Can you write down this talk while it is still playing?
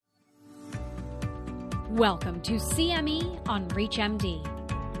Welcome to CME on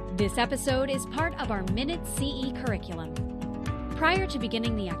ReachMD. This episode is part of our Minute CE curriculum. Prior to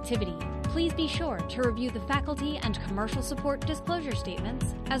beginning the activity, please be sure to review the faculty and commercial support disclosure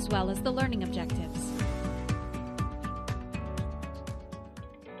statements, as well as the learning objectives.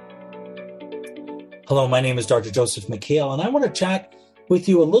 Hello, my name is Dr. Joseph McHale, and I want to chat with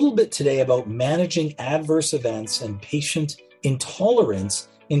you a little bit today about managing adverse events and patient intolerance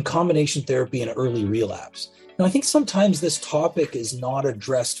in combination therapy and early relapse. Now, I think sometimes this topic is not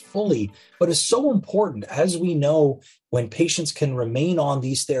addressed fully, but is so important. As we know, when patients can remain on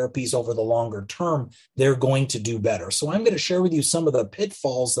these therapies over the longer term, they're going to do better. So I'm going to share with you some of the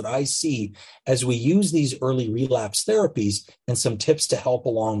pitfalls that I see as we use these early relapse therapies and some tips to help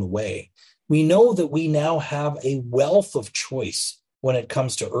along the way. We know that we now have a wealth of choice when it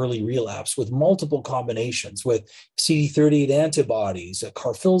comes to early relapse with multiple combinations with CD38 antibodies,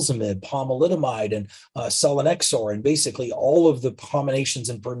 carfilzomib, pomalidomide, and selinexor, and basically all of the combinations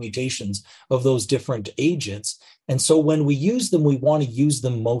and permutations of those different agents. And so when we use them, we want to use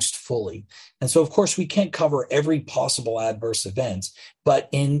them most fully. And so, of course, we can't cover every possible adverse event, but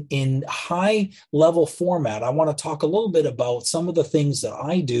in high level format, I want to talk a little bit about some of the things that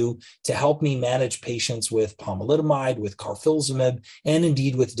I do to help me manage patients with pomalidomide, with carfilzomib, and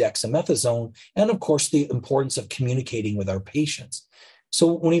indeed with dexamethasone, and of course, the importance of communicating with our patients.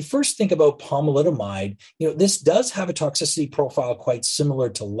 So when you first think about pomalidomide, this does have a toxicity profile quite similar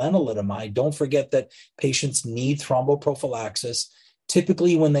to lenalidomide. Don't forget that patients need thromboprophylaxis.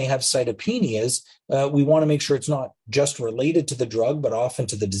 Typically, when they have cytopenias, we want to make sure it's not just related to the drug, but often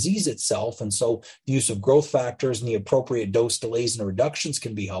to the disease itself. And so the use of growth factors and the appropriate dose delays and reductions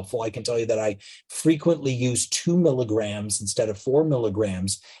can be helpful. I can tell you that I frequently use 2 milligrams instead of 4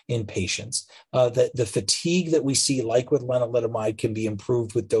 milligrams in patients. The fatigue that we see, like with lenalidomide, can be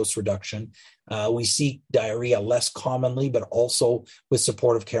improved with dose reduction. We see diarrhea less commonly, but also with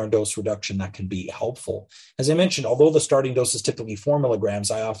supportive care and dose reduction, that can be helpful. As I mentioned, although the starting dose is typically 4 milligrams,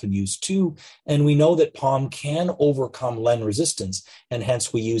 I often use 2, and we know that POM can overcome len resistance, and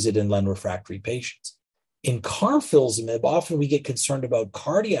hence we use it in len refractory patients. In carfilzomib, often we get concerned about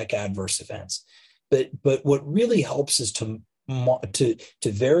cardiac adverse events, but what really helps is to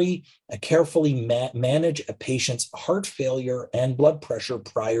very carefully manage a patient's heart failure and blood pressure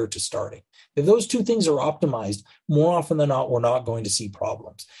prior to starting. If those two things are optimized, more often than not, we're not going to see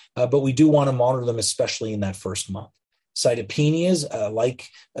problems. But we do want to monitor them, especially in that first month. Cytopenias, like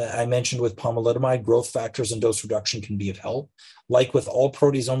I mentioned with pomalidomide, growth factors and dose reduction can be of help. Like with all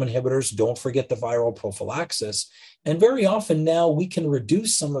proteasome inhibitors, don't forget the viral prophylaxis. And very often now we can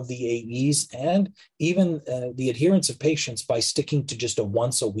reduce some of the AEs and even the adherence of patients by sticking to just a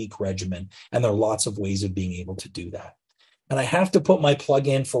once-a-week regimen. And there are lots of ways of being able to do that. And I have to put my plug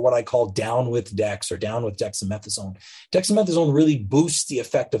in for what I call down with dex or down with dexamethasone. Dexamethasone really boosts the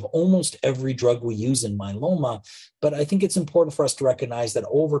effect of almost every drug we use in myeloma, but I think it's important for us to recognize that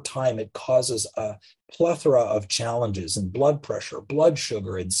over time it causes a plethora of challenges in blood pressure, blood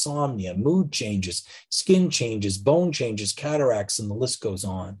sugar, insomnia, mood changes, skin changes, bone changes, cataracts, and the list goes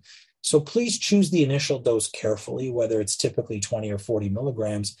on. So please choose the initial dose carefully, whether it's typically 20 or 40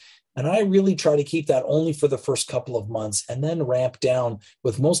 milligrams. And I really try to keep that only for the first couple of months and then ramp down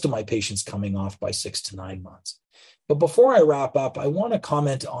with most of my patients coming off by 6 to 9 months. But before I wrap up, I want to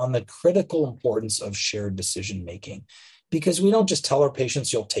comment on the critical importance of shared decision-making, because we don't just tell our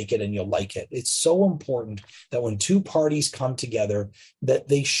patients you'll take it and you'll like it. It's so important that when two parties come together, that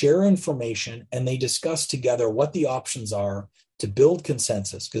they share information and they discuss together what the options are to build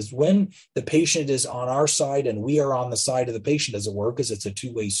consensus. Because when the patient is on our side and we are on the side of the patient, as it were, because it's a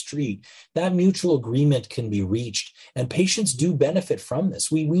two-way street, that mutual agreement can be reached. And patients do benefit from this.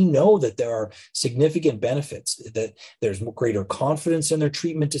 We know that there are significant benefits, that there's greater confidence in their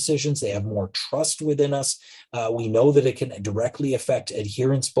treatment decisions. They have more trust within us. We know that it can directly affect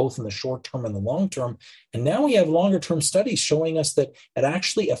adherence, both in the short term and the long term. And now we have longer term studies showing us that it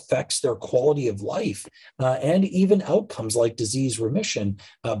actually affects their quality of life and even outcomes like disease remission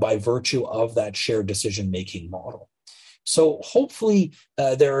by virtue of that shared decision-making model. So hopefully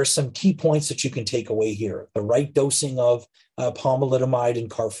there are some key points that you can take away here. The right dosing of pomalidomide and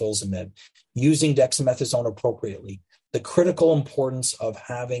carfilzomib, using dexamethasone appropriately, the critical importance of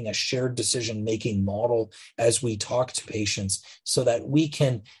having a shared decision-making model as we talk to patients so that we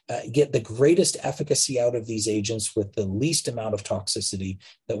can get the greatest efficacy out of these agents with the least amount of toxicity,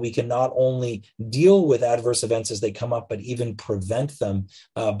 that we can not only deal with adverse events as they come up, but even prevent them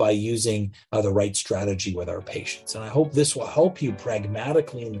by using the right strategy with our patients. And I hope this will help you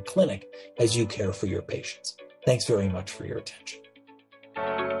pragmatically in the clinic as you care for your patients. Thanks very much for your attention.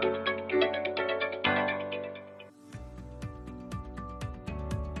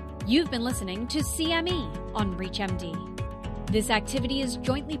 You've been listening to CME on ReachMD. This activity is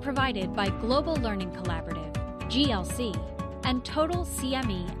jointly provided by Global Learning Collaborative, GLC, and Total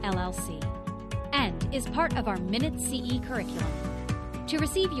CME LLC, and is part of our Minute CE curriculum. To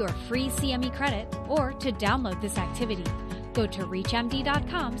receive your free CME credit or to download this activity, go to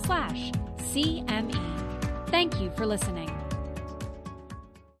reachmd.com/CME. Thank you for listening.